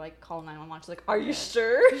I told her like call 911. She's like, "Are you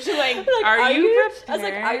sure?" She's like, are you prepared? I was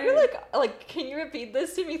like, "Are you like? Can you repeat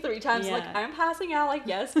this to me 3 times?" Yeah. Like, I'm passing out. Like,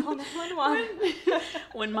 yes, call 911.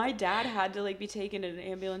 When my dad had to like be taken in an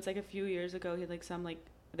ambulance like a few years ago, he like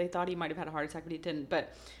they thought he might have had a heart attack, but he didn't.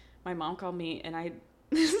 But my mom called me, and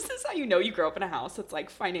this is how you know you grow up in a house that's like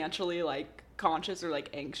financially like conscious or like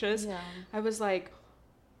anxious. Yeah. I was like,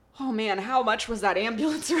 oh man, how much was that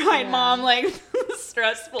ambulance ride, Mom? Like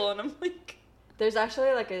stressful. And I'm like, there's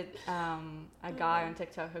actually like a guy on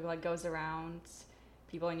TikTok who like goes around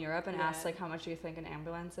people in Europe and asks like, how much do you think an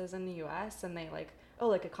ambulance is in the US? And they like, oh,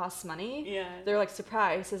 like it costs money. Yeah. They're like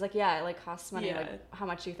surprised. He's like, yeah, it like costs money. Yeah. Like, how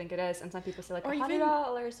much do you think it is? And some people say like Or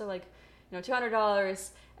 $100 or like, you know, $200.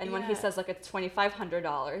 And when he Yeah. says like it's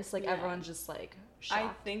 $2,500, like everyone's just like shocked. I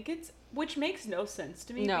think which makes no sense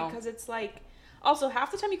to me No. because it's like, also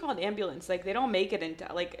half the time you call an ambulance, like they don't make it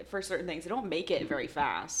into like for certain things, they don't make it very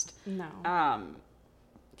fast. No.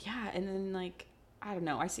 Yeah, and then like I don't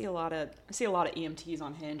know, I see a lot of EMTs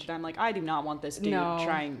on Hinge, and I'm like, I do not want this dude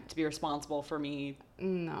trying to be responsible for me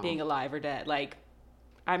being alive or dead. Like,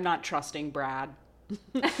 I'm not trusting Brad.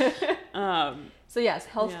 So yes,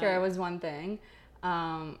 healthcare was one thing,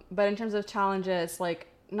 but in terms of challenges, like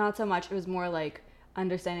not so much. It was more like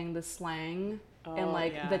understanding the slang and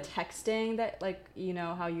like the texting that like, you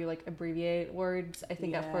know, how you like abbreviate words. I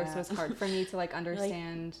think at first it was hard for me to like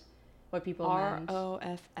understand what people meant.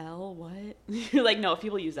 ROFL, what? You're like, no, if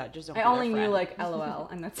people use that, just don't. I only knew like LOL,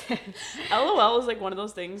 and that's it. LOL is like one of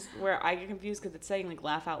those things where I get confused because it's saying like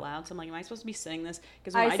laugh out loud. So I'm like, am I supposed to be saying this?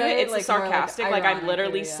 Because when I do it, it's like, sarcastic. more, like I'm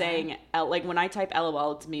literally ironically, saying like when I type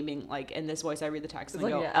LOL, it's me being like in this voice. I read the text and I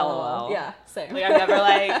go like, LOL. Yeah, same. Like I'm never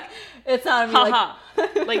like it's not me haha.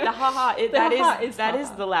 Like the haha. That is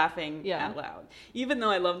haha. the laughing out loud. Even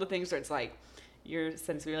though I love the things where it's like. You're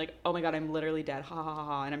like, oh my god, I'm literally dead, ha ha ha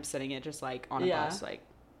ha, and I'm sitting it just like on a bus, like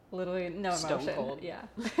literally no stone emotion. cold. Yeah.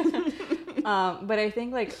 But I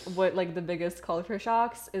think like what like the biggest culture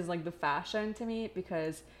shocks is like the fashion to me,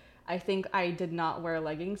 because I think I did not wear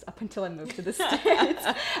leggings up until I moved to the States.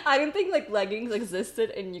 I didn't think like leggings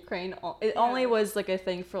existed in Ukraine. It only was like a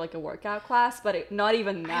thing for like a workout class, but not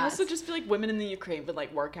even that. I also just feel like women in the Ukraine would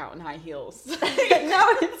like work out in high heels. No,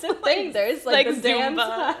 it's a thing. There's like the dance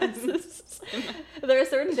classes. There are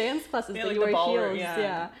certain dance classes that like you wear baller, heels.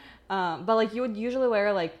 Yeah. But like you would usually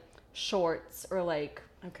wear like shorts or like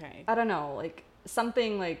I don't know, like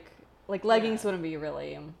something like leggings wouldn't be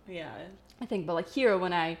really I think, but like here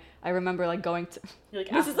when I remember like going to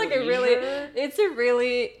this is like it's a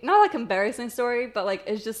really not like embarrassing story, but like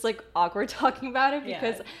it's just like awkward talking about it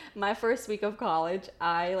because my first week of college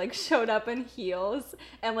I like showed up in heels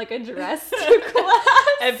and like a dress to class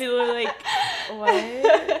and people were like,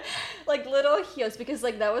 what? Like little heels, because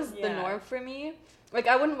like that was the norm for me. Like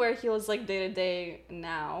I wouldn't wear heels like day to day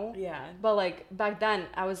now, but like back then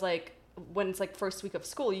I was like, when it's like first week of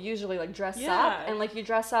school, you usually like dress up and like you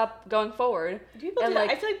dress up going forward. People do that.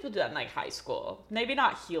 I feel like people do that in like high school. Maybe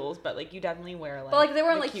not heels, but like you definitely wear like. But like they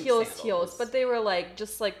weren't like heels, heels, but they were like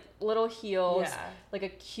just like little heels, like a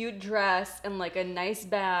cute dress and like a nice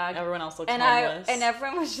bag. Everyone else looks homeless. And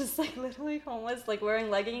everyone was just like literally homeless, like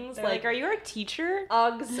wearing leggings. They're like, are you a teacher?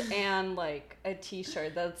 Uggs and like a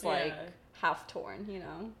t-shirt that's like half torn, you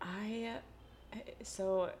know.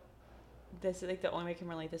 This is like the only way I can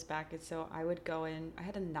relate this back is so I would go in. I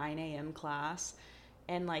had a 9 a.m. class,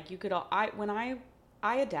 and like you could all. When I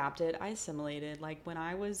adapted, I assimilated. Like when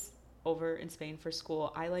I was over in Spain for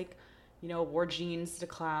school, I like, you know, wore jeans to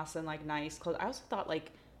class and like nice clothes. I also thought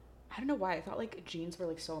like, I don't know why, I thought like jeans were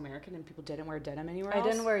like so American and people didn't wear denim anywhere else. I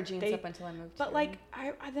didn't wear jeans up until I moved. But here.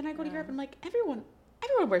 like then I go to Europe and I'm like everyone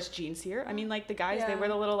wears jeans here. I mean, like the guys, they wear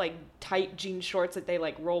the little like tight jean shorts that they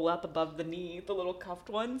like roll up above the knee, the little cuffed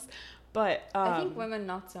ones. But I think women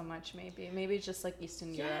not so much. Maybe just like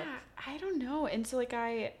Eastern Europe. I don't know. And so like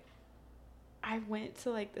I went to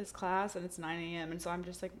like this class and it's 9 a.m. and so I'm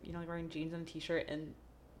just like, you know, like wearing jeans and a t-shirt, and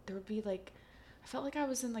there would be like, I felt like I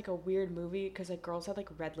was in like a weird movie because like girls had like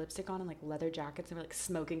red lipstick on and like leather jackets and were like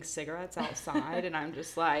smoking cigarettes outside and I'm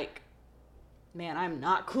just like, man, I'm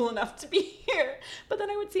not cool enough to be here. But then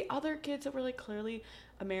I would see other kids that were like clearly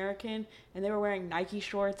American, and they were wearing Nike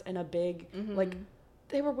shorts and a big, like,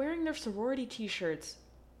 they were wearing their sorority t-shirts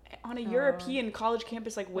on a European college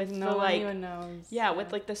campus, like with no the one like, even knows. yeah,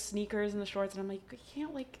 with like the sneakers and the shorts. And I'm like, you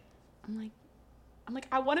can't like, I'm like,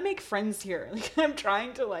 I want to make friends here. Like, I'm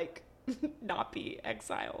trying to like not be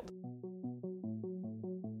exiled.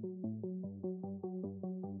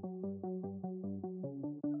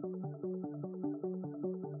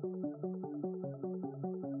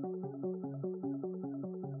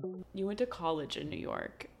 You went to college in New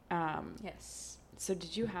York. Yes. So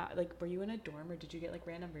did you have, like, were you in a dorm or did you get like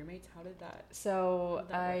random roommates? How did that? So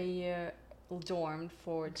I dormed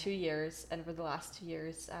for 2 years, and for the last 2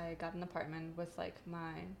 years I got an apartment with like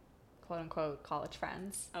my quote unquote college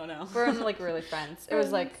friends. Oh no. We're like really friends. It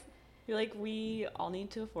was like, you're like, we all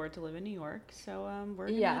need to afford to live in New York, so we're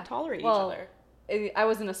gonna tolerate each well, other. I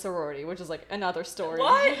was in a sorority, which is like another story.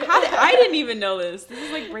 What? I didn't even know this. This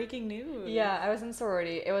is like breaking news. Yeah, I was in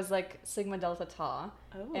sorority. It was like Sigma Delta Tau.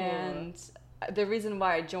 Oh. And the reason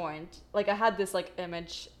why I joined, like, I had this like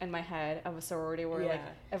image in my head of a sorority where like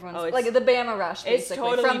everyone's like the Bama Rush, basically. It's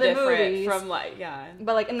totally from the different movies. from like, yeah.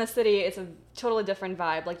 But like in the city, it's a totally different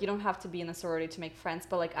vibe. Like, you don't have to be in a sorority to make friends.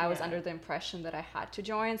 But like I was under the impression that I had to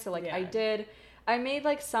join, so like I did. I made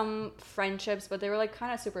like some friendships, but they were like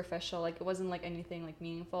kind of superficial. Like, it wasn't like anything like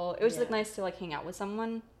meaningful. It was like nice to like hang out with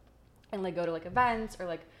someone and like go to like events or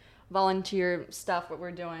like volunteer stuff, what we're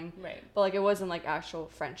doing. Right. But like it wasn't like actual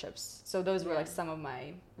friendships. So those were like some of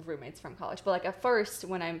my roommates from college. But like at first,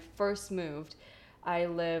 when I first moved, I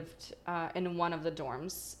lived in one of the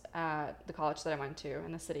dorms at the college that I went to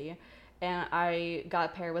in the city, and I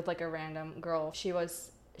got paired with like a random girl.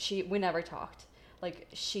 We never talked. Like,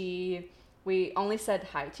 we only said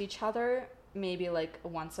hi to each other maybe like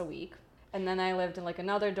once a week. And then I lived in like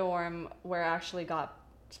another dorm where I actually got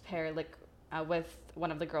paired like with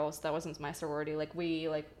one of the girls that wasn't my sorority. Like, we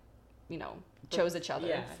like, you know, chose each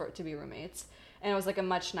other to be roommates. And it was like a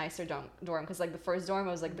much nicer dorm, because like the first dorm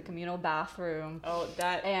was like the communal bathroom. Oh,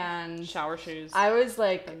 that and shower shoes. I was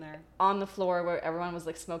like on the floor where everyone was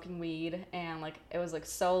like smoking weed, and like it was like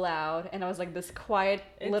so loud, and I was like this quiet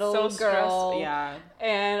little girl. Stressful. Yeah.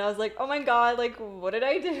 And I was like, oh my god, like what did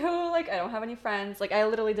I do? Like, I don't have any friends. Like, I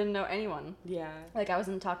literally didn't know anyone. Yeah. Like, I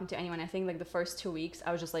wasn't talking to anyone. I think like the first 2 weeks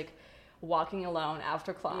I was just like walking alone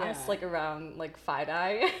after class, like around like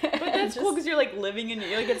Fide-Eye. But that's cool, because you're like living in,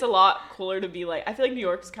 like, it's a lot cooler to be like, I feel like New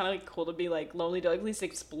York's kind of like cool to be like lonely, to like at least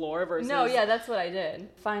explore versus. No, yeah, that's what I did.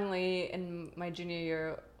 Finally, in my junior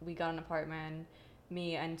year, we got an apartment,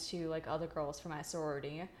 me and 2 like other girls from my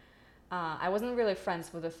sorority. I wasn't really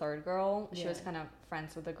friends with the third girl. She was kind of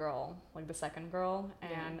friends with the girl, like the second girl,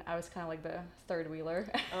 and I was kind of like the third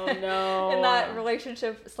wheeler. Oh no! in that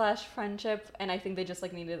relationship / friendship, and I think they just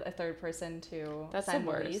like needed a third person to. That's send the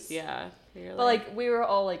worst. movies. Yeah. But like we were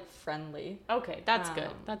all like friendly. Okay, that's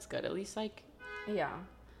good. That's good. At least like. Yeah.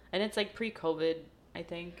 And it's like pre-COVID, I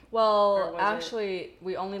think. Well, actually,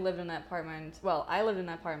 we only lived in that apartment. Well, I lived in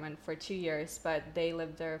that apartment for 2 years, but they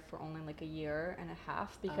lived there for only like a year and a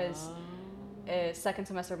half, because second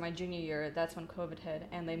semester of my junior year, that's when COVID hit,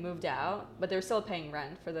 and they moved out, but they were still paying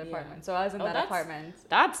rent for the apartment. So I was in that apartment.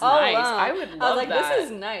 That's nice. Alone. I would love that. I was like, this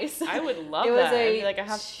is nice. I would love that. I feel like I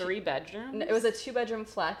have 3 bedrooms. It was a 2-bedroom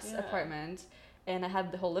flex apartment. And I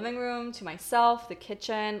had the whole living room to myself, the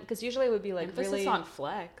kitchen, because usually it would be like Emphasis really on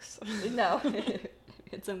flex. No.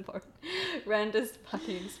 It's important. Rent is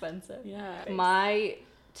fucking expensive. Yeah. My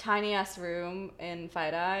tiny ass room in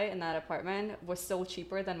Fide-Eye in that apartment was still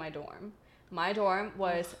cheaper than my dorm. My dorm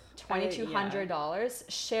was $2,200,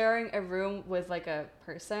 sharing a room with like a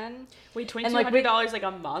person. Wait, $2,200 like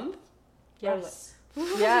a month? Yes.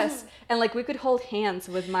 Yes. And like we could hold hands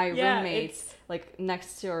with my roommates like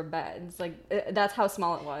next to our beds. Like that's how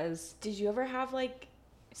small it was. Did you ever have like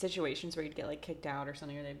situations where you'd get like kicked out or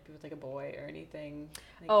something, or they'd be with like a boy or anything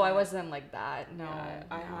like that? I wasn't like that. No. Yeah,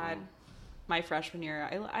 I had my freshman year.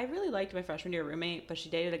 I really liked my freshman year roommate, but she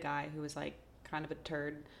dated a guy who was like kind of a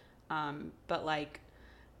turd. But like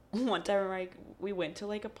one time, like we went to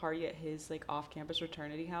like a party at his like off-campus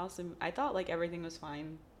fraternity house, and I thought like everything was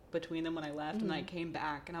fine between them when I left, and then I came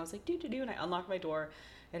back and I was like do, and I unlocked my door,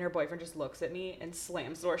 and her boyfriend just looks at me and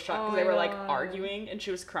slams the door shut because they were like arguing, and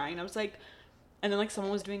she was crying. I was like, and then like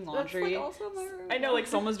someone was doing laundry. That's like also my room. I know, like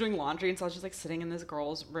someone was doing laundry, and so I was just like sitting in this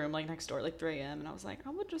girl's room like next door at like 3 a.m. and I was like, I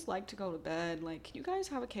would just like to go to bed. Like, can you guys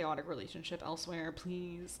have a chaotic relationship elsewhere,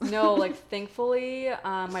 please? No, like thankfully,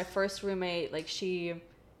 my first roommate, like she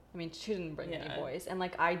I mean, she didn't bring any Yeah. boys, and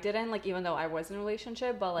like I didn't, like, even though I was in a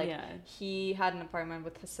relationship, but like Yeah. he had an apartment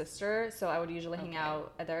with his sister, so I would usually hang Okay.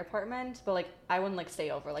 out at their apartment, but like I wouldn't like stay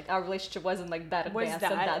over. Like our relationship wasn't like that Was advanced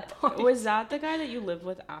at that point. was that the guy that you lived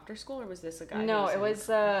with after school, or was this a guy? No, it in- was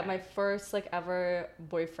okay. my first like ever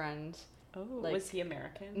boyfriend. Oh, like- was he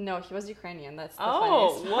American? No, he was Ukrainian. That's the Oh,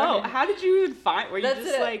 funniest whoa! part. How did you even find? Were you That's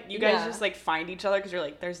just it. like you guys Yeah. just like find each other because you're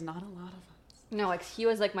like, there's not a lot of us. No, like he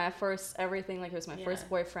was like my first everything. Like he was my Yeah. first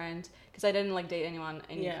boyfriend because I didn't like date anyone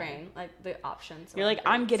in Yeah. Ukraine. Like the options. You're weren't like,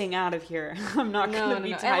 I'm great. getting out of here. I'm not gonna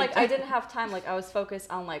be tied. And like I down." didn't have time. Like I was focused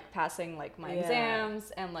on like passing like my Yeah.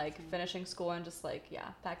 exams and like finishing school and just like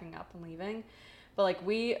packing up and leaving. But like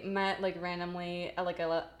we met like randomly at like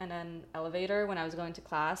in an elevator when I was going to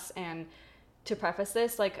class. And to preface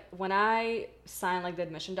this, like when I signed like the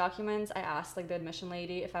admission documents, I asked like the admission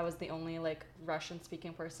lady if I was the only like Russian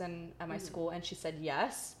speaking person at my school, and she said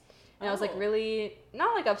yes. And I was like Oh. really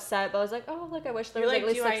not like upset, but I was like, oh, like I wish there You're was like, at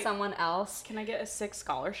least "Do like I- someone else. Can I get a 6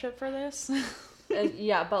 scholarship for this?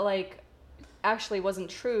 Yeah, but like actually wasn't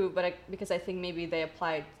true, but because I think maybe they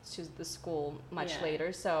applied to the school much Yeah.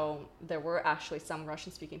 later, so there were actually some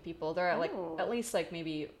Russian speaking people. There are like Oh. at least like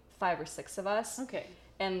maybe 5 or 6 of us. Okay.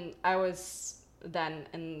 And I was then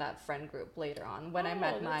in that friend group later on when I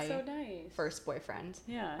met Oh, my that's so nice. first boyfriend.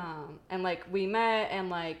 Yeah. And like we met and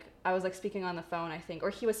like I was like speaking on the phone, I think,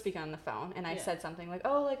 or he was speaking on the phone, and I Yeah. said something like,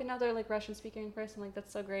 oh, like another like Russian speaking person, like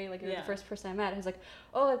that's so great, like you're Yeah. the first person I met. He's like,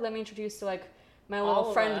 oh, like let me introduce to like my All little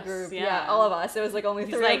of friend us, group. yeah. All of us. It was like only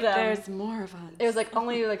He's 3 like, of them. there's more of us. It was like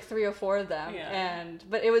only like 3 or 4 of them, Yeah.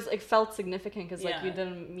 but it was like felt significant because like Yeah. you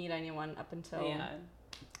didn't meet anyone up until. Yeah.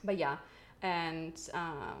 But yeah. And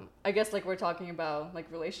I guess like we're talking about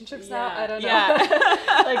like relationships Yeah. now. I don't know.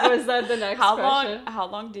 Yeah. Like was that the next How question? long? How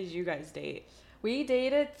long did you guys date? We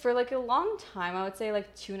dated for like a long time. I would say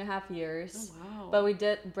like 2.5 years. Oh wow. But we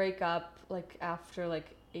did break up like after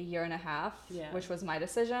like a year and a half, Yeah. which was my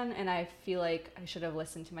decision. And I feel like I should have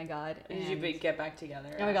listened to my gut. Did you get back together?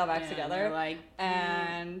 And we got back Yeah, together. you're like,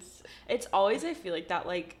 And it's always, I feel like that,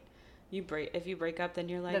 like if you break up, then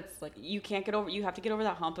you're like, That's, like- you can't get over. You have to get over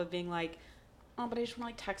that hump of being like, oh, but I just want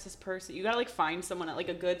to like text this person. You gotta like find someone like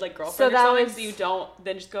a good like girlfriend So or that something. was- So you don't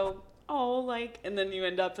then just go, oh, like, and then you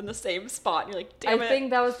end up in the same spot. And you're like, damn I it. think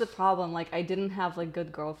that was the problem. Like I didn't have like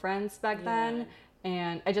good girlfriends back Yeah. then.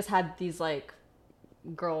 And I just had these like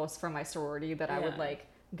girls from my sorority that I would Yeah. like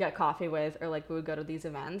get coffee with, or like we would go to these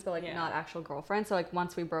events, but like Yeah. not actual girlfriends. So like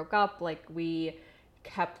once we broke up, like we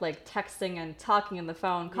kept like texting and talking on the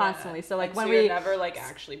phone constantly. Yeah. So like And when you're we never like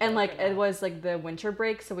actually and like broken it up. was like the winter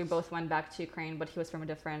break, so we both went back to Ukraine, but he was from a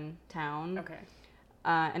different town. Okay.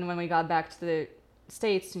 And when we got back to the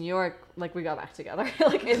States, to New York, like we got back together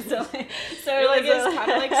like instantly. So It like was it's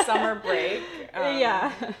kind of like summer break.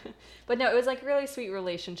 yeah. But no, it was like a really sweet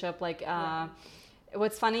relationship. Like Yeah.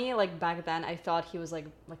 what's funny, like back then I thought he was like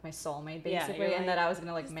my soulmate Yeah, basically, you're and like, that I was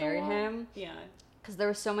gonna like "This is the marry one." him, Yeah. because there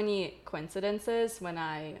were so many coincidences when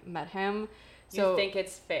I met him. So So you think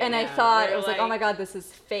it's fate. and I yeah, thought where it was like, oh my god, this is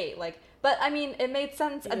fate. Like, but I mean, it made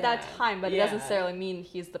sense at that Yeah. time, but it Yeah. doesn't necessarily mean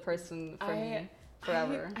he's the person for me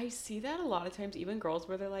forever. I see that a lot of times, even girls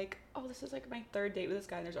where they're like, oh, this is like my 3rd date with this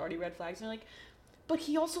guy, and there's already red flags, and you're like, but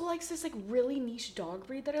he also likes this like really niche dog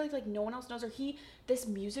breed that like no one else knows, or this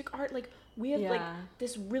music art, like we have like Yeah.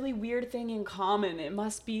 this really weird thing in common. It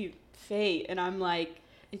must be fate. And I'm like,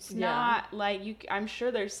 it's Yeah. not like you. I'm sure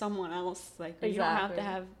there's someone else. Like you don't have to Exactly.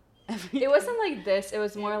 have everything. It wasn't like this. It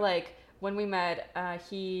was more like when we met,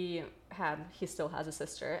 he still has a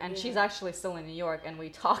sister, and she's Yeah. actually still in New York, and we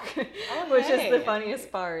talk, Oh, which is the hey.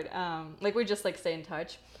 funniest part. Like we just like stay in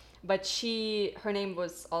touch. But her name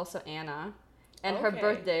was also Anna, and her Okay.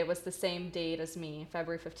 birthday was the same date as me,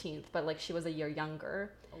 February 15th, but like she was a year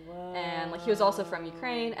younger. Whoa. And like he was also from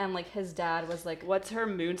Ukraine, and like his dad was like, What's her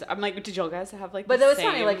moon? I'm like, did y'all guys have like? but the that was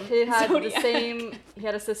funny. same Like he had the zodiac? same. He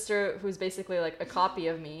had a sister who's basically like a copy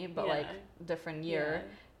of me, but Yeah. like different year.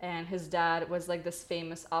 And his dad was like this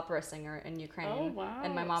famous opera singer in Ukraine. Oh wow!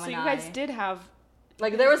 And my mom so and you I guys did have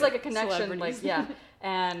like there was like a connection, celebrities. like yeah.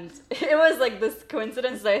 And it was like this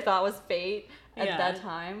coincidence that I thought was fate at Yeah. that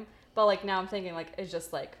time. But like now I'm thinking like it's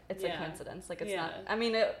just like it's Yeah. a coincidence. Like it's Yeah. not. I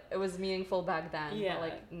mean it was meaningful back then, Yeah. but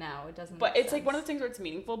like now it doesn't. But make it's like one of sense. the things where it's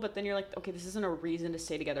meaningful, but then you're like, okay, this isn't a reason to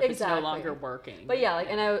stay together if it's Exactly. no longer working. But yeah, like,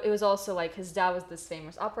 and it was also like his dad was this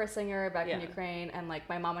famous opera singer back in Yeah. Ukraine, and like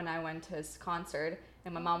my mom and I went to his concert,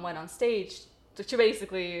 and my mom went on stage to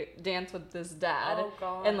basically dance with this dad. Oh,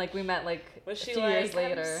 God. And like we met like Was a she few like, years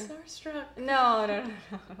later. I'm starstruck? No.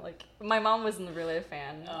 Like my mom wasn't really a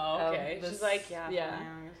fan. Oh, okay. Of this, She's like, yeah, yeah.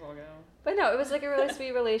 I guess I'll go. But no, it was like a really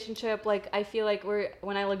sweet relationship. Like I feel like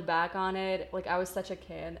when I look back on it, like I was such a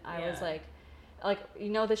kid. I was like you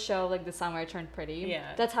know the show like The Summer I Turned Pretty.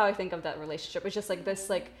 Yeah. That's how I think of that relationship. It's just like this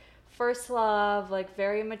like first love, like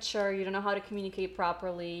very mature. You don't know how to communicate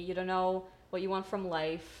properly. You don't know what you want from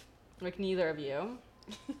life. Like neither of you.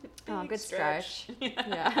 Oh, good stretch.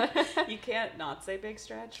 Yeah. You can't not say big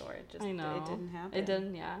stretch, or it just I know. it didn't happen. It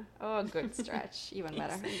didn't, yeah. Oh, good stretch. Even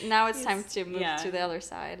better. Now it's time to move to the other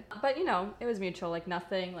side. But you know, it was mutual. Like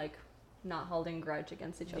nothing, like not holding a grudge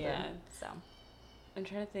against each other. Yeah. So I'm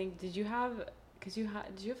trying to think. Did you have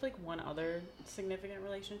like one other significant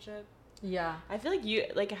relationship? yeah. I feel like you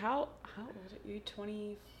like how old are you?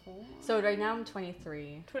 24. So right now I'm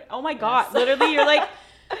 23. Oh my God! Literally, you're like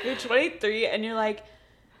you're 23, and you're like.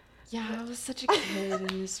 Yeah, I was such a kid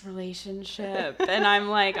in this relationship, and I'm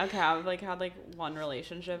like, okay, I've like had like one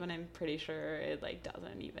relationship, and I'm pretty sure it like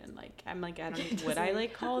doesn't even like I'm like I don't even would I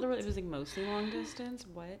like call it it was like mostly long distance.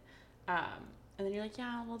 What? And then you're like,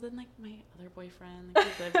 yeah, well then like my other boyfriend, like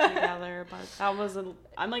we lived together, but that wasn't.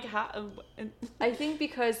 I'm like, I think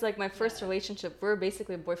because like my first relationship, we were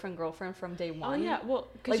basically boyfriend girlfriend from day one. Oh yeah, well,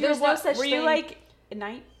 like there's no such were thing. you like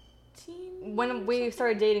 19? When we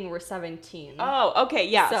started dating, we were 17. Oh, okay,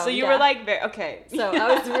 yeah. So you were like very okay. So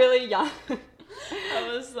I was really young.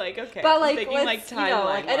 I was like, okay. But like, thinking, like you know,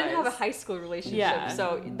 like I didn't have a high school relationship, Yeah.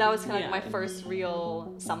 so that was kind of like my first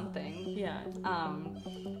real something. Yeah.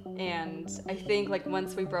 And I think like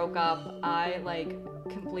once we broke up, I like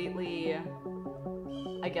completely,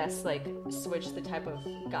 I guess like switched the type of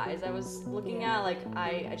guys I was looking at. Like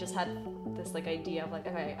I just had this like idea of like,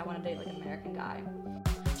 okay, I want to date like an American guy.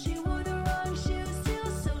 She wore the wrong shoes